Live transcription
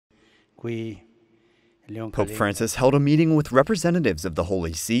Pope Francis held a meeting with representatives of the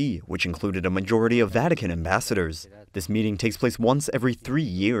Holy See, which included a majority of Vatican ambassadors. This meeting takes place once every 3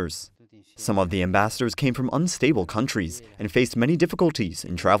 years. Some of the ambassadors came from unstable countries and faced many difficulties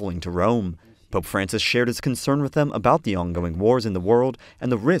in traveling to Rome. Pope Francis shared his concern with them about the ongoing wars in the world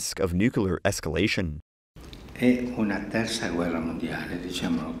and the risk of nuclear escalation. È una terza guerra mondiale,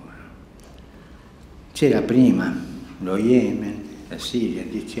 diciamolo. C'era prima lo Yemen, la Siria,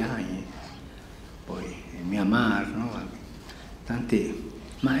 10 anni, poi il Myanmar, no? Tanti,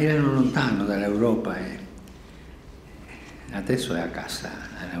 ma erano lontano dall'Europa e adesso è a casa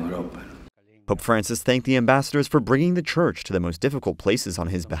all'Europa. Pope Francis thanked the ambassadors for bringing the Church to the most difficult places on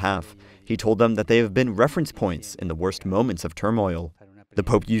his behalf. He told them that they have been reference points in the worst moments of turmoil. The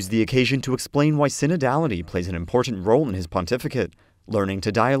Pope used the occasion to explain why synodality plays an important role in his pontificate. Learning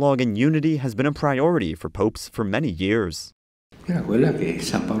to dialogue in unity has been a priority for popes for many years. Era quella che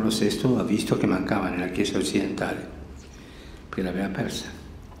San Paolo VI ha visto che mancava nella Chiesa occidentale, perché l'aveva persa.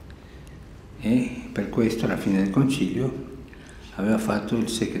 E per questo, alla fine del Concilio, aveva fatto il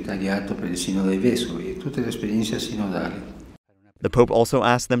segretariato per il Sinodo dei Vescovi e tutta l'esperienza sinodale. The Pope also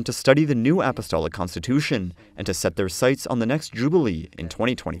asked them to study the new apostolic constitution and to set their sights on the next Jubilee in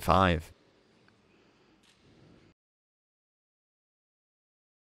 2025.